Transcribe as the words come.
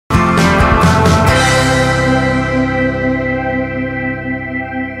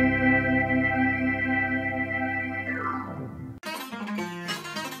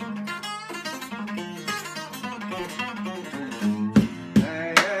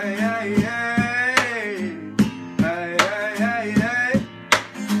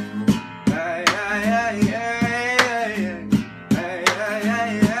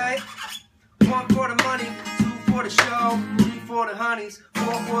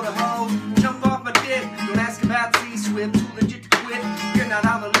for the hoe. Jump off my dick, don't ask about T-Swift, too legit to quit. You're not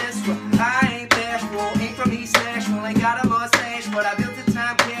on the list, well, I ain't bashful. Ain't from East Nashville, ain't got a mustache, but I built a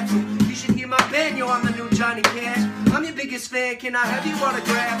time capsule. You should hear my band, yo, I'm the new Johnny Cash. I'm your biggest fan, can I have you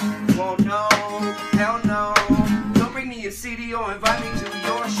autograph? Won't no, hell no. Don't bring me a CD or invite me to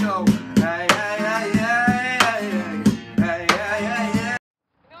your show. Hey, hey, hey, hey, hey, hey, hey, hey, hey.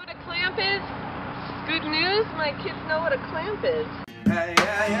 You know what a clamp is? Good news, my kids know what a clamp is. Hey,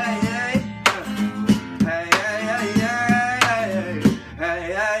 hey, hey, hey. Hey, hey, hey, hey, hey,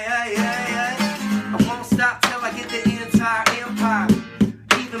 hey, hey, hey. I won't stop till I get the entire empire.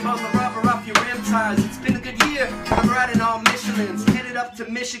 Even both the rubber off your rim tires. It's been a good year. I'm riding on Michelins, headed up to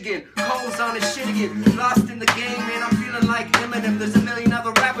Michigan. Cole's on his shit again. Lost in the game, man. I'm feeling like Eminem. There's a million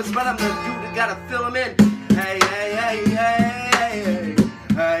other rappers, but I'm the dude that gotta fill them in. Hey, hey, hey, hey, hey,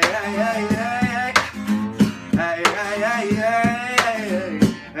 hey, hey, hey, hey, hey, hey,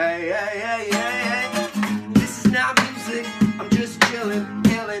 hey, hey, hey, hey. This is not music. I'm just chillin',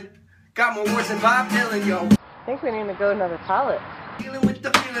 illin'. Got more words than Bob Dylan, yo. I think we need to go another pallet. Dealing with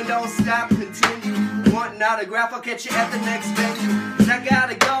the feeling, don't stop, continue. Want an autograph, I'll catch you at the next venue. Cause I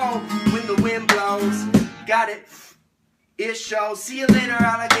gotta go when the wind blows. Got it, it shows. See you later,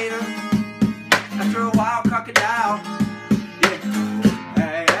 alligator. After a while, crocodile. Yeah.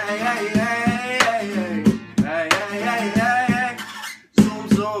 Hey, hey, hey, hey, hey, hey, hey, hey, hey, hey. Zoom,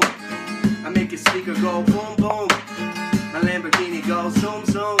 zoom. I make your speaker go boom, boom. My Lamborghini goes zoom,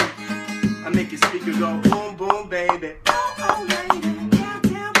 zoom. I make your speaker go boom, boom, baby. Oh, baby.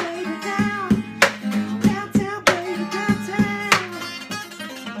 Downtown, baby, down. Downtown, baby, downtown.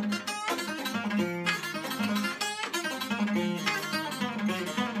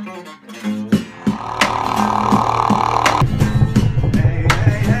 Hey,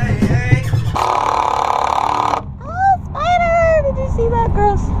 hey, hey, hey. Oh, spider! Did you see that,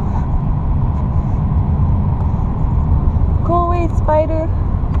 girls? Go away, spider.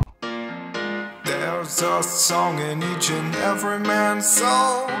 There's a song in each and every man's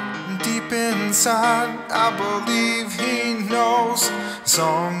soul. Deep inside, I believe he knows. A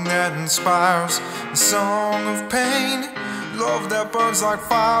song that inspires, a song of pain. Love that burns like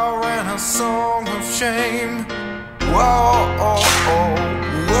fire, and a song of shame. Whoa, oh, oh,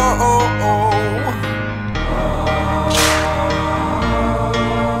 whoa, oh, oh.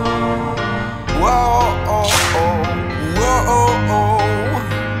 Whoa, oh, oh, whoa, oh, oh.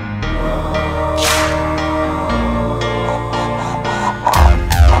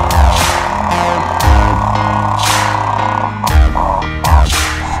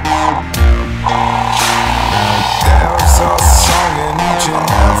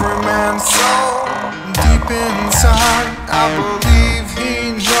 I believe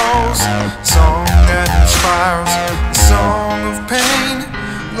he knows. Song that inspires, a song of pain.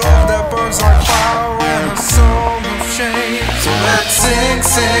 Love that burns like fire, and a song of shame. So let's sing,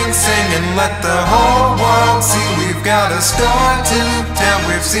 sing, sing, and let the whole world see. We've got a story to tell.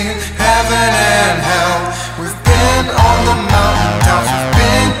 We've seen heaven and hell. We've been on the mountaintops. We've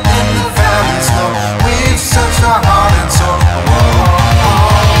been in the valleys low. We've searched our heart and soul. Whoa.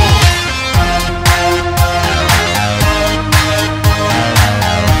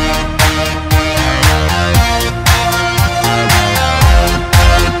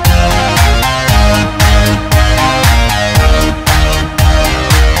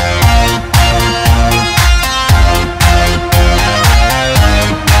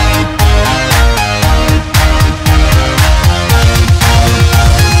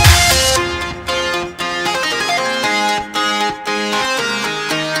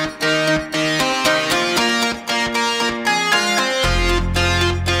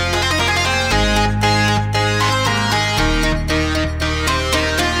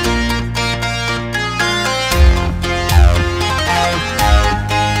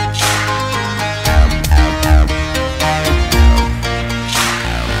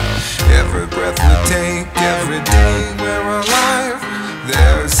 Every day we're alive.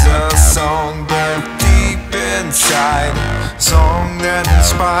 There's a song buried deep inside. Song that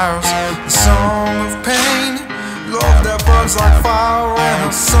inspires, a song of pain. Love that burns like fire, and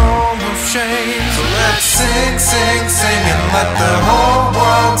a song of shame. So let's sing, sing, sing, and let the whole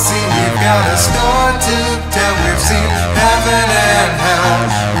world see. We've got a story to tell. We've seen heaven and hell.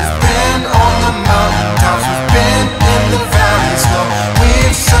 We've been on the mountaintops. We've been in the valleys low.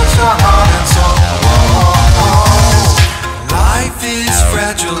 We've searched our heart and soul. Life is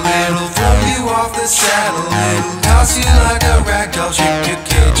fragile, it'll throw you off the saddle. It'll toss you like a ragdoll, shake your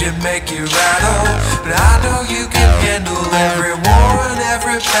cage and make you rattle. But I know you can handle every war and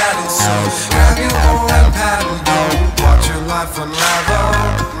every battle. So grab your oar and paddle, don't watch your life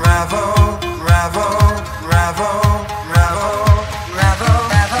unravel. unravel, ravel, ravel, ravel, ravel,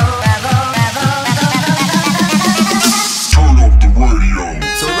 ravel, ravel, ravel, ravel. Turn up the radio.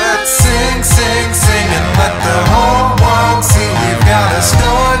 So let's sing, sing, sing, and let the whole world see. We've got a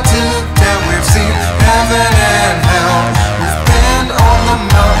story to tell. We've seen heaven and hell. We've been on the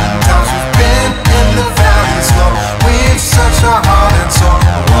mountaintops. We've been in the valleys low. We've searched our heart and soul.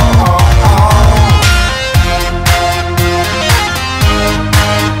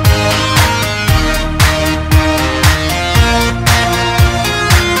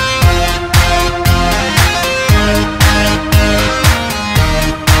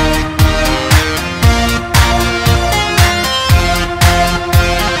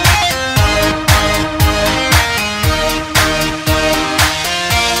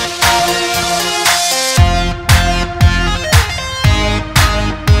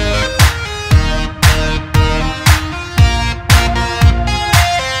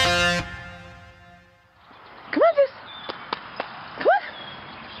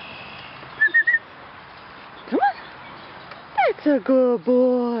 That's a good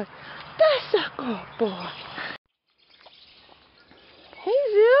boy. That's a good boy. Hey,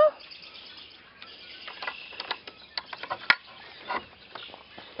 Zoo.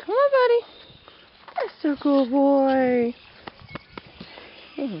 Come on, buddy. That's a good boy.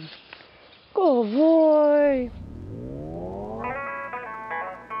 Good boy.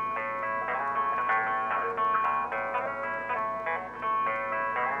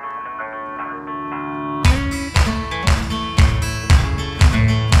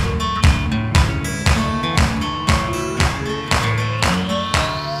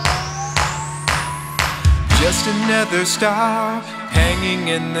 Just another star hanging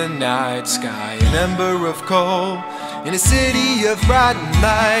in the night sky, an ember of coal in a city of bright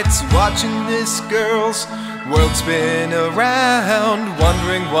lights. Watching this girl's world spin around,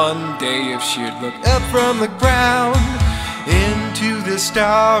 wondering one day if she'd look up from the ground into the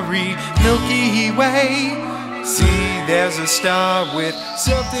starry Milky Way. See, there's a star with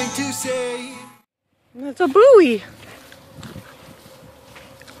something to say. That's a buoy.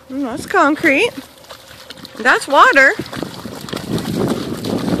 That's concrete. That's water.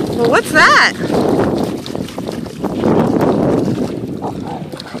 Well, what's that?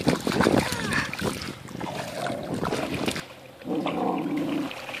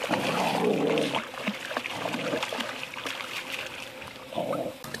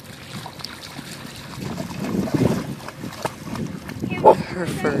 Her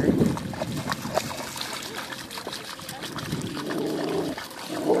fur.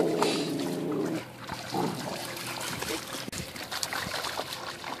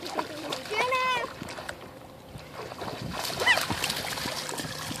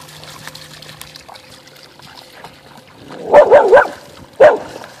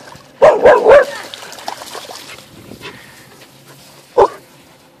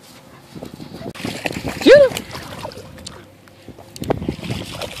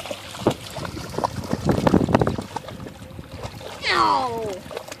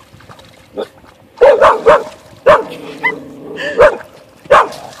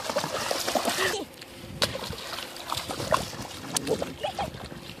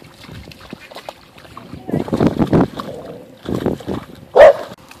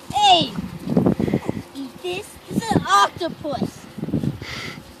 Hey! Eat this. This is an octopus.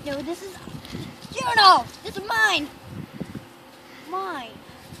 No, this is Juno. This is mine. Mine.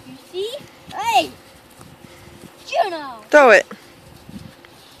 You see? Hey! Juno! Throw it.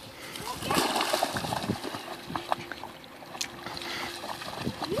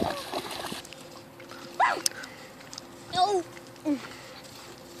 No!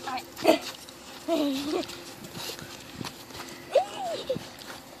 Alright.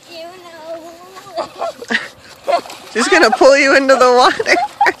 Juno! She's gonna pull you into the water.